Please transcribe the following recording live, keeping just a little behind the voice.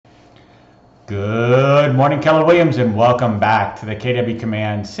Good morning, Keller Williams, and welcome back to the KW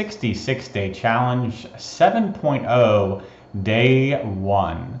Command 66-Day Challenge 7.0, Day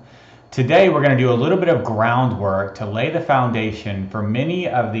 1. Today, we're going to do a little bit of groundwork to lay the foundation for many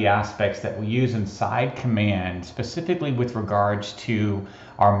of the aspects that we use inside Command, specifically with regards to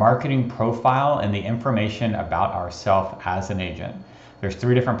our marketing profile and the information about ourselves as an agent. There's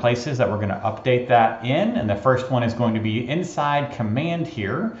 3 different places that we're going to update that in, and the first one is going to be inside Command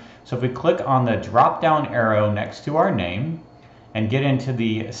here. So if we click on the drop down arrow next to our name and get into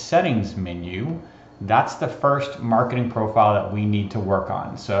the settings menu, that's the first marketing profile that we need to work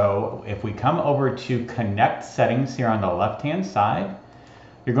on. So if we come over to Connect Settings here on the left hand side,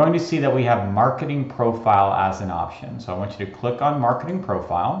 you're going to see that we have Marketing Profile as an option. So I want you to click on Marketing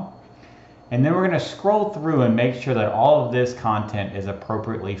Profile, and then we're going to scroll through and make sure that all of this content is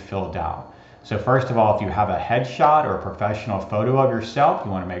appropriately filled out. So first of all, if you have a headshot or a professional photo of yourself, you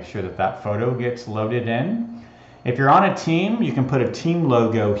want to make sure that that photo gets loaded in. If you're on a team, you can put a team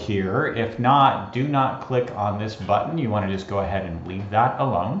logo here. If not, do not click on this button. You want to just go ahead and leave that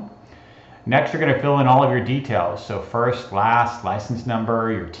alone. Next, you're going to fill in all of your details. So first, last, license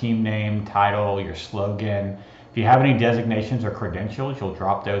number, your team name, title, your slogan. If you have any designations or credentials, you'll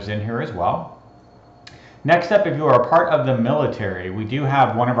drop those in here as well. Next up, if you are a part of the military, we do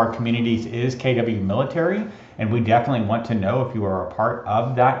have one of our communities is KW Military, and we definitely want to know if you are a part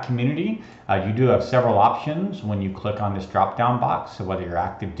of that community. You do have several options when you click on this drop-down box. So whether you're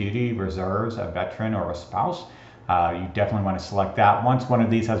active duty, reserves, a veteran, or a spouse, you definitely want to select that. Once one of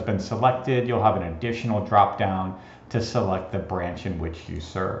these has been selected, you'll have an additional drop-down to select the branch in which you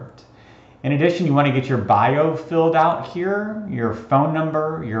served. In addition, you want to get your bio filled out here, your phone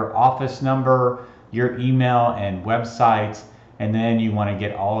number, your office number, your email and website, and then you want to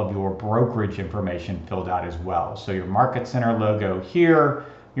get all of your brokerage information filled out as well. So your Market Center logo here,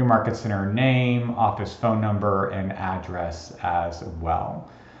 your Market Center name, office phone number, and address as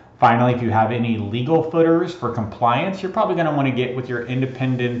well. Finally, if you have any legal footers for compliance, you're probably going to want to get with your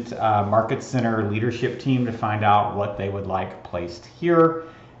independent Market Center leadership team to find out what they would like placed here.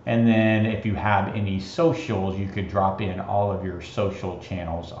 And then if you have any socials, you could drop in all of your social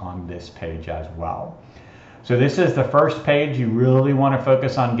channels on this page as well. So this is the first page. You really want to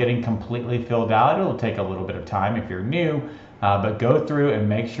focus on getting completely filled out. It'll take a little bit of time if you're new, but go through and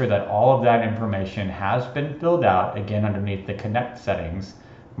make sure that all of that information has been filled out, again, underneath the Connect Settings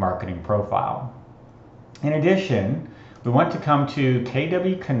marketing profile. In addition, we want to come to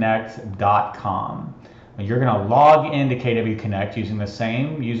kwconnect.com. You're going to log into KW Connect using the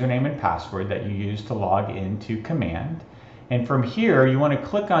same username and password that you use to log into Command. And from here, you want to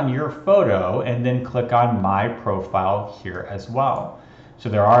click on your photo and then click on My Profile here as well. So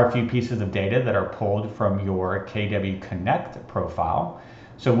there are a few pieces of data that are pulled from your KW Connect profile.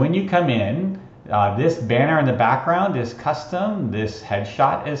 So when you come in, this banner in the background is custom. This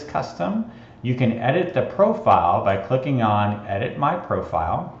headshot is custom. You can edit the profile by clicking on Edit My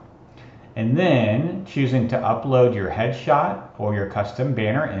Profile, and then choosing to upload your headshot or your custom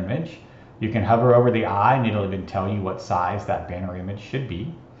banner image. You can hover over the eye and it'll even tell you what size that banner image should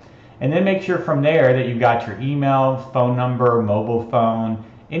be. And then make sure from there that you've got your email, phone number, mobile phone,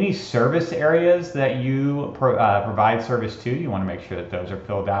 any service areas that you provide service to. You want to make sure that those are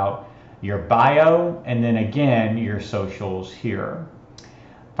filled out. Your bio, and then again, your socials here.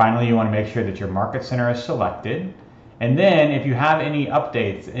 Finally, you want to make sure that your Market Center is selected. And then if you have any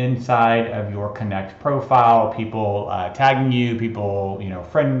updates inside of your Connect profile, people tagging you, people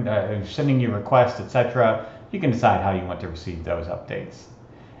sending you requests, etc., you can decide how you want to receive those updates.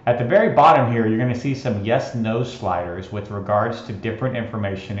 At the very bottom here, you're going to see some yes/no sliders with regards to different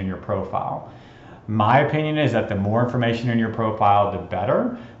information in your profile. My opinion is that the more information in your profile, the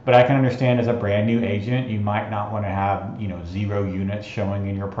better. But I can understand as a brand new agent, you might not want to have 0 units showing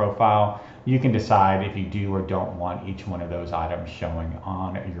in your profile. You can decide if you do or don't want each one of those items showing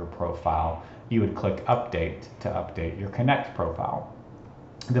on your profile. You would click Update to update your Connect profile.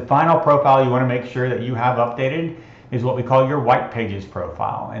 The final profile you want to make sure that you have updated is what we call your White Pages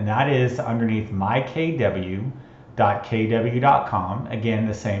profile, and that is underneath myKW.kw.com. Again,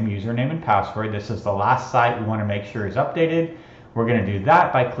 the same username and password. This is the last site we want to make sure is updated. We're going to do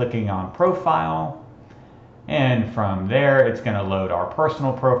that by clicking on Profile, and from there it's going to load our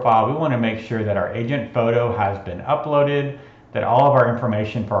personal profile. We want to make sure that our agent photo has been uploaded, that all of our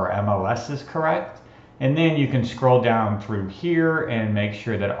information for our MLS is correct, and then you can scroll down through here and make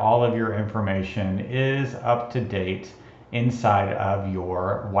sure that all of your information is up to date inside of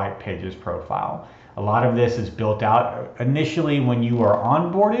your White Pages profile. A lot of this is built out initially when you are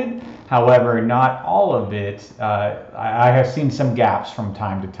onboarded. However, not all of it. I have seen some gaps from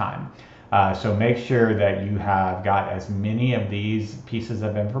time to time. So make sure that you have got as many of these pieces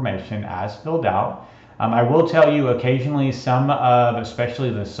of information as filled out. I will tell you occasionally some of, especially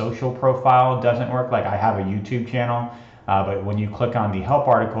the social profile doesn't work. Like I have a YouTube channel, but when you click on the help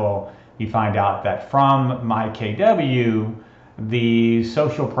article, you find out that from myKW, the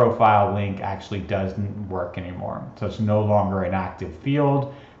social profile link actually doesn't work anymore. So it's no longer an active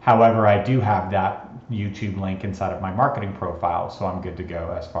field. However, I do have that YouTube link inside of my marketing profile, so I'm good to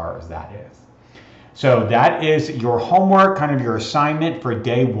go as far as that is. So that is your homework, kind of your assignment for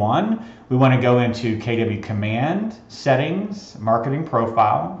day one. We want to go into KW Command, Settings, Marketing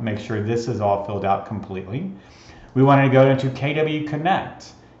Profile, make sure this is all filled out completely. We want to go into KW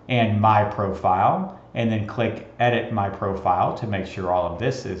Connect and My Profile, and then click Edit My Profile to make sure all of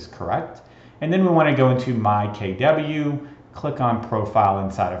this is correct. And then we want to go into myKW, click on Profile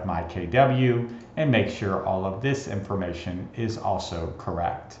inside of myKW, and make sure all of this information is also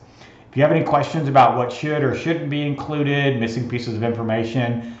correct. If you have any questions about what should or shouldn't be included, missing pieces of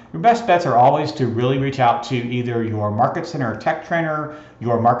information, your best bets are always to really reach out to either your Market Center tech trainer,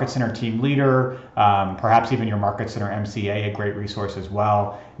 your Market Center team leader, perhaps even your Market Center MCA, a great resource as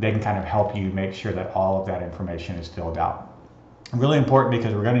well. They can kind of help you make sure that all of that information is filled out. Really important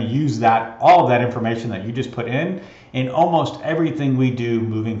because we're going to use all of that information that you just put in almost everything we do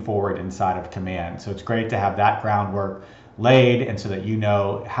moving forward inside of Command. So it's great to have that groundwork laid, and so that you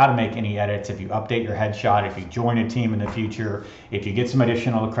know how to make any edits if you update your headshot, if you join a team in the future, if you get some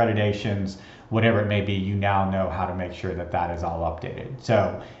additional accreditations, whatever it may be, you now know how to make sure that that is all updated.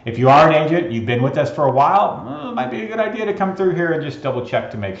 So if you are an agent, you've been with us for a while, it might be a good idea to come through here and just double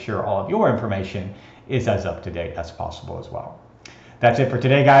check to make sure all of your information is as up to date as possible as well. That's it for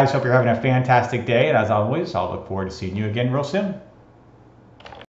today, guys. Hope you're having a fantastic day, and as always, I'll look forward to seeing you again real soon.